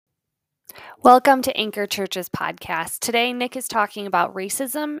Welcome to Anchor Church's podcast. Today, Nick is talking about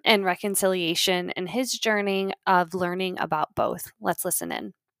racism and reconciliation and his journey of learning about both. Let's listen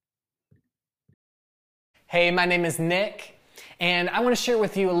in. Hey, my name is Nick, and I want to share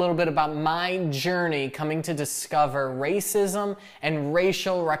with you a little bit about my journey coming to discover racism and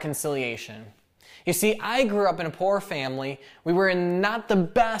racial reconciliation. You see, I grew up in a poor family. We were in not the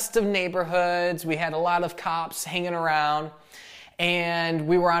best of neighborhoods. We had a lot of cops hanging around, and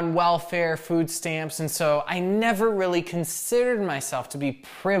we were on welfare, food stamps, and so I never really considered myself to be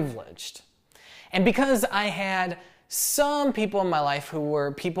privileged. And because I had some people in my life who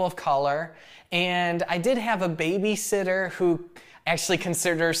were people of color, and I did have a babysitter who actually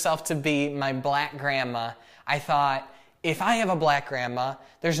considered herself to be my black grandma, I thought, if I have a black grandma,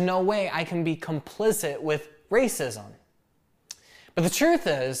 there's no way I can be complicit with racism. But the truth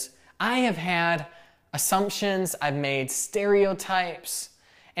is, I have had assumptions, I've made stereotypes,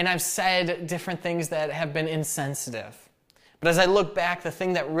 and I've said different things that have been insensitive. But as I look back, the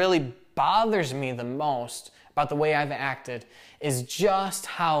thing that really bothers me the most about the way I've acted is just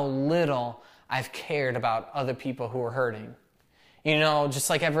how little I've cared about other people who are hurting. You know, just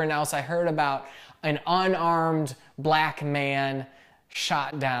like everyone else, I heard about an unarmed black man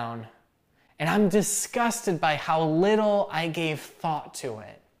shot down, and I'm disgusted by how little I gave thought to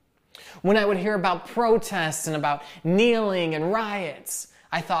it. When I would hear about protests and about kneeling and riots,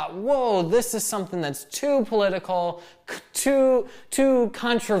 I thought, whoa, this is something that's too political, too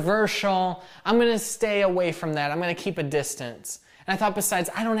controversial. I'm going to stay away from that. I'm going to keep a distance. And I thought, besides,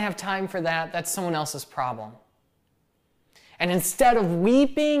 I don't have time for that. That's someone else's problem. And instead of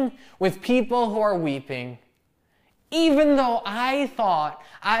weeping with people who are weeping, even though I thought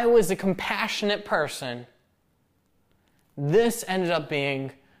I was a compassionate person, this ended up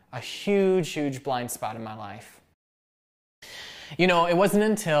being a huge blind spot in my life. You know, it wasn't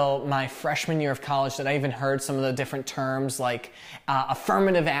until my freshman year of college that I even heard some of the different terms like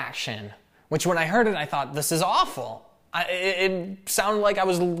affirmative action, which when I heard it, I thought, this is awful. It sounded like I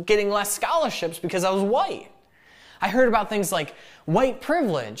was getting less scholarships because I was white. I heard about things like white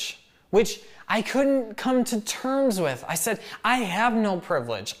privilege, which I couldn't come to terms with. I said, I have no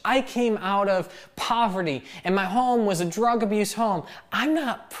privilege. I came out of poverty, and my home was a drug abuse home. I'm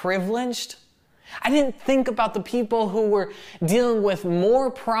not privileged. I didn't think about the people who were dealing with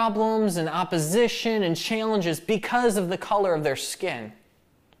more problems and opposition and challenges because of the color of their skin.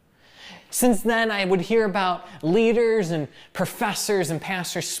 Since then, I would hear about leaders and professors and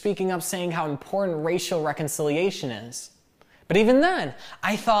pastors speaking up saying how important racial reconciliation is. But even then,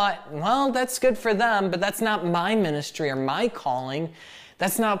 I thought, well, that's good for them, but that's not my ministry or my calling.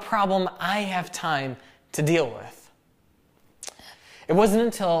 That's not a problem I have time to deal with. It wasn't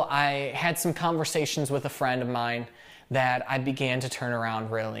until I had some conversations with a friend of mine that I began to turn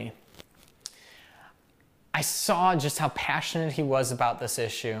around, really. I saw just how passionate he was about this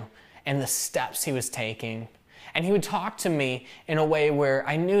issue and the steps he was taking. And he would talk to me in a way where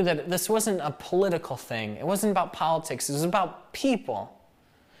I knew that this wasn't a political thing. It wasn't about politics. It was about people.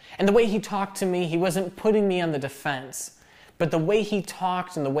 And the way he talked to me, he wasn't putting me on the defense. But the way he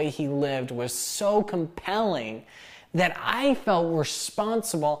talked and the way he lived was so compelling that I felt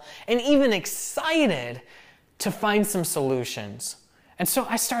responsible and even excited to find some solutions. And so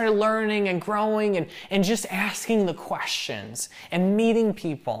I started learning and growing and just asking the questions and meeting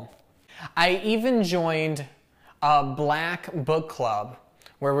people. I even joined a black book club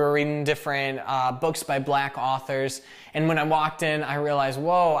where we were reading different books by black authors. And when I walked in, I realized,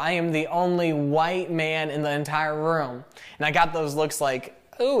 whoa, I am the only white man in the entire room. And I got those looks like,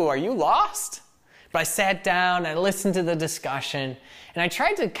 ooh, are you lost? But I sat down, I listened to the discussion, and I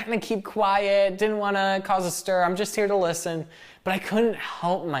tried to kind of keep quiet, didn't want to cause a stir, I'm just here to listen, but I couldn't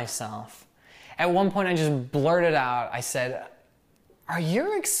help myself. At one point, I just blurted out, I said, are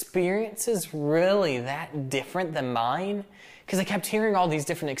your experiences really that different than mine? Because I kept hearing all these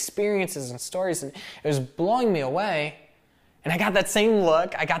different experiences and stories, and it was blowing me away. And I got that same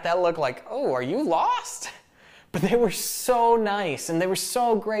look. I got that look like, oh, are you lost? But they were so nice, and they were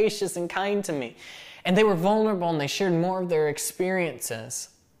so gracious and kind to me. And they were vulnerable, and they shared more of their experiences.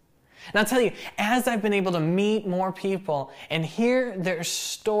 And I'll tell you, as I've been able to meet more people and hear their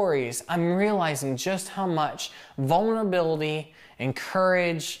stories, I'm realizing just how much vulnerability and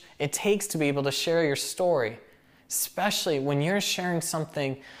courage it takes to be able to share your story, especially when you're sharing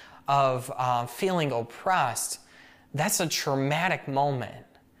something of feeling oppressed. That's a traumatic moment.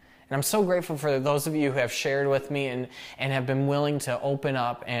 And I'm so grateful for those of you who have shared with me and have been willing to open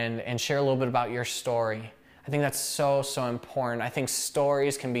up and share a little bit about your story. I think that's so important. I think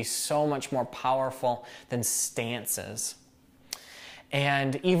stories can be so much more powerful than stances.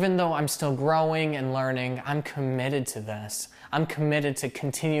 And even though I'm still growing and learning, I'm committed to this. I'm committed to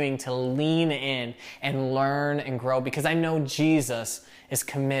continuing to lean in and learn and grow because I know Jesus is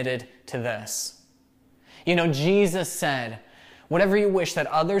committed to this. You know, Jesus said, whatever you wish that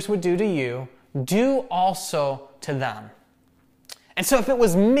others would do to you, do also to them. And so if it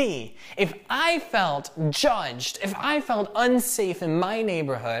was me, if I felt judged, if I felt unsafe in my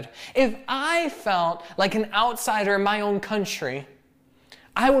neighborhood, if I felt like an outsider in my own country,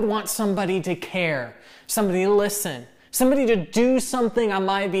 I would want somebody to care, somebody to listen, somebody to do something on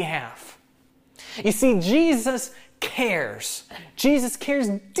my behalf. You see, Jesus cares. Jesus cares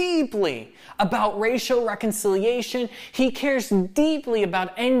deeply about racial reconciliation. He cares deeply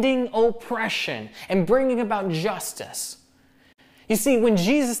about ending oppression and bringing about justice. You see, when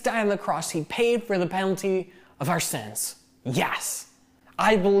Jesus died on the cross, he paid for the penalty of our sins. Yes,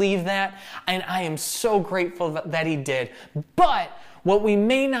 I believe that, and I am so grateful that he did. But what we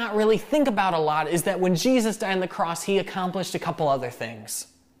may not really think about a lot is that when Jesus died on the cross, he accomplished a couple other things.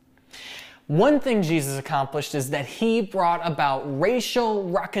 One thing Jesus accomplished is that he brought about racial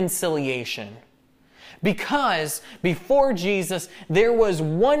reconciliation. Because before Jesus, there was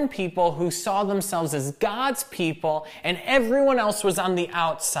one people who saw themselves as God's people and everyone else was on the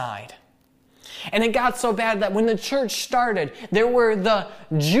outside. And it got so bad that when the church started, there were the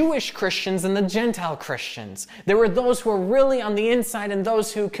Jewish Christians and the Gentile Christians. There were those who were really on the inside and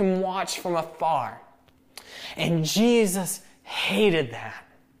those who can watch from afar. And Jesus hated that.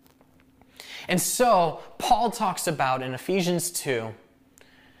 And so Paul talks about in Ephesians 2,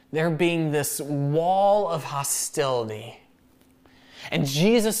 there being this wall of hostility. And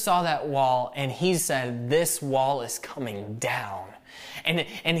Jesus saw that wall and he said, this wall is coming down.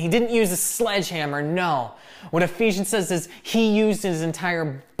 And he didn't use a sledgehammer, no. What Ephesians says is he used his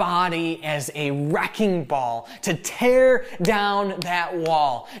entire body as a wrecking ball to tear down that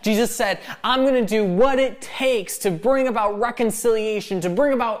wall. Jesus said, I'm going to do what it takes to bring about reconciliation, to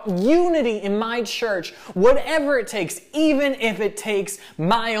bring about unity in my church, whatever it takes, even if it takes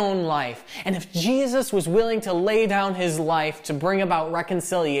my own life. And if Jesus was willing to lay down his life to bring about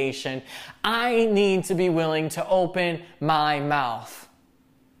reconciliation, I need to be willing to open my mouth.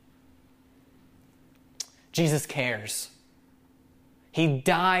 Jesus cares. He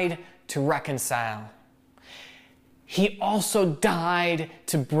died to reconcile. He also died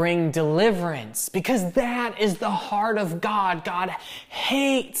to bring deliverance because that is the heart of God. God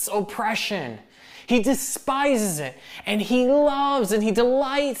hates oppression. He despises it and he loves and he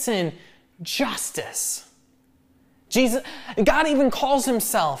delights in justice. God even calls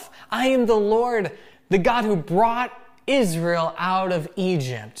himself, I am the Lord, the God who brought Israel out of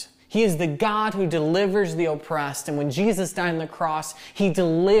Egypt. He is the God who delivers the oppressed. And when Jesus died on the cross, he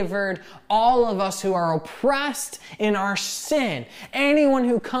delivered all of us who are oppressed in our sin. Anyone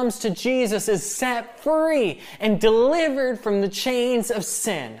who comes to Jesus is set free and delivered from the chains of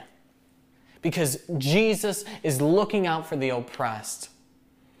sin. Because Jesus is looking out for the oppressed.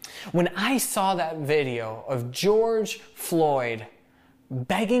 When I saw that video of George Floyd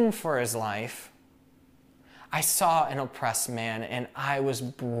begging for his life, I saw an oppressed man and I was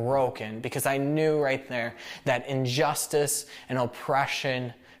broken because I knew right there that injustice and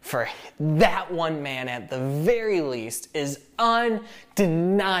oppression for that one man at the very least is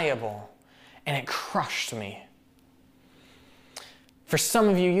undeniable, and it crushed me. For some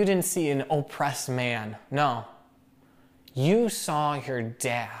of you, you didn't see an oppressed man. No. You saw your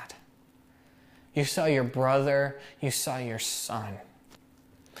dad. You saw your brother. You saw your son.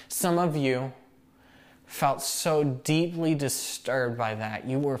 Some of you felt so deeply disturbed by that,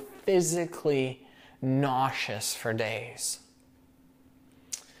 you were physically nauseous for days.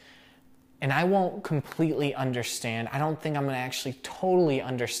 And I won't completely understand. I don't think I'm going to actually totally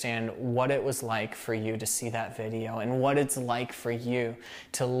understand what it was like for you to see that video and what it's like for you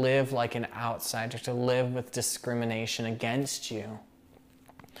to live like an outsider, to live with discrimination against you.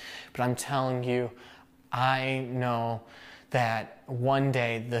 But I'm telling you, I know that one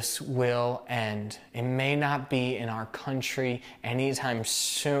day this will end. It may not be in our country anytime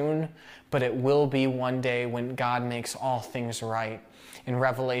soon, but it will be one day when God makes all things right. In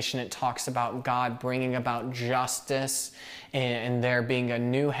Revelation, it talks about God bringing about justice and there being a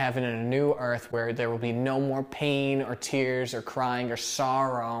new heaven and a new earth where there will be no more pain or tears or crying or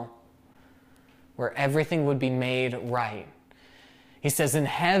sorrow, where everything would be made right. He says, in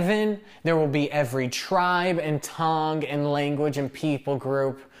heaven, there will be every tribe and tongue and language and people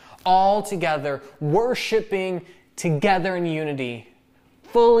group all together, worshiping together in unity,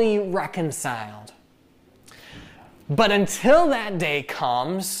 fully reconciled. But until that day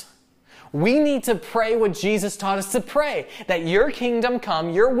comes, We need to pray what Jesus taught us to pray, that your kingdom come,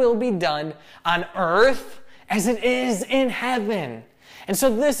 your will be done on earth as it is in heaven. And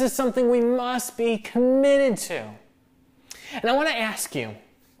so this is something we must be committed to. And I want to ask you,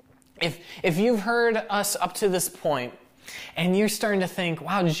 if you've heard us up to this point, and you're starting to think,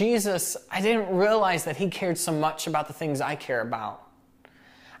 wow, Jesus, I didn't realize that he cared so much about the things I care about.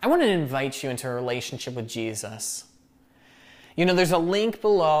 I want to invite you into a relationship with Jesus. You know, there's a link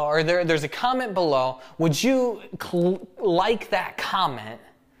below, or there's a comment below. Would you like that comment?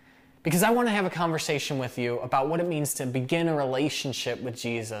 Because I want to have a conversation with you about what it means to begin a relationship with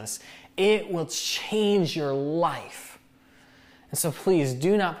Jesus. It will change your life. And so please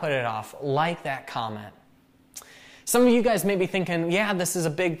do not put it off. Like that comment. Some of you guys may be thinking, yeah, this is a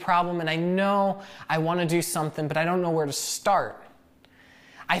big problem, and I know I want to do something, but I don't know where to start.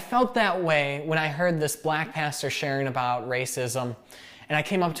 I felt that way when I heard this black pastor sharing about racism, and I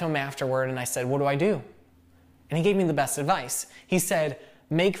came up to him afterward and I said, what do I do? And he gave me the best advice. He said,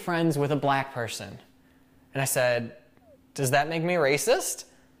 make friends with a black person. And I said, does that make me racist?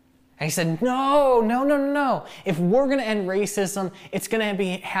 And he said, no. If we're going to end racism, it's going to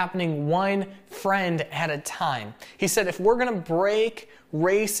be happening one friend at a time. He said, if we're going to break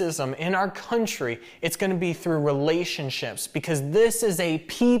racism in our country, it's going to be through relationships, because this is a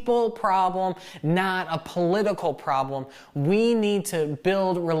people problem, not a political problem. We need to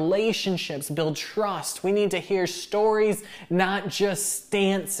build relationships, build trust. We need to hear stories, not just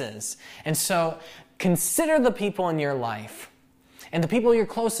stances. And so consider the people in your life and the people you're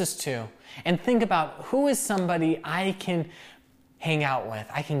closest to, and think about, who is somebody I can hang out with,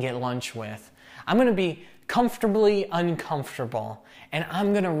 I can get lunch with. I'm going to be comfortably uncomfortable, and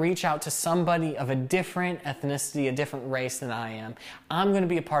I'm going to reach out to somebody of a different ethnicity, a different race than I am. I'm going to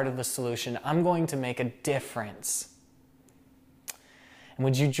be a part of the solution. I'm going to make a difference. And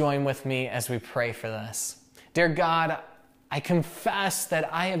would you join with me as we pray for this? Dear God, I confess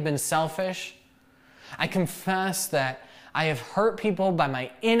that I have been selfish. I confess that I have hurt people by my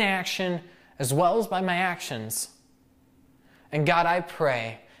inaction as well as by my actions. And God, I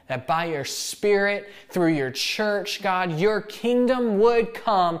pray that by your Spirit, through your church, God, your kingdom would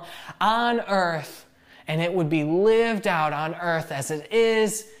come on earth, and it would be lived out on earth as it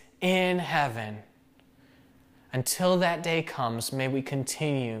is in heaven. Until that day comes, may we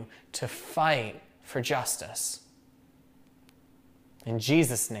continue to fight for justice. In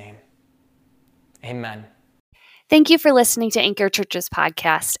Jesus' name, amen. Thank you for listening to Anchor Church's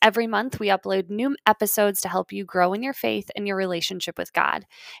podcast. Every month, we upload new episodes to help you grow in your faith and your relationship with God.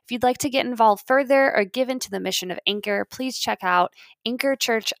 If you'd like to get involved further or give into the mission of Anchor, please check out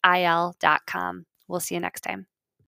anchorchurchil.com. We'll see you next time.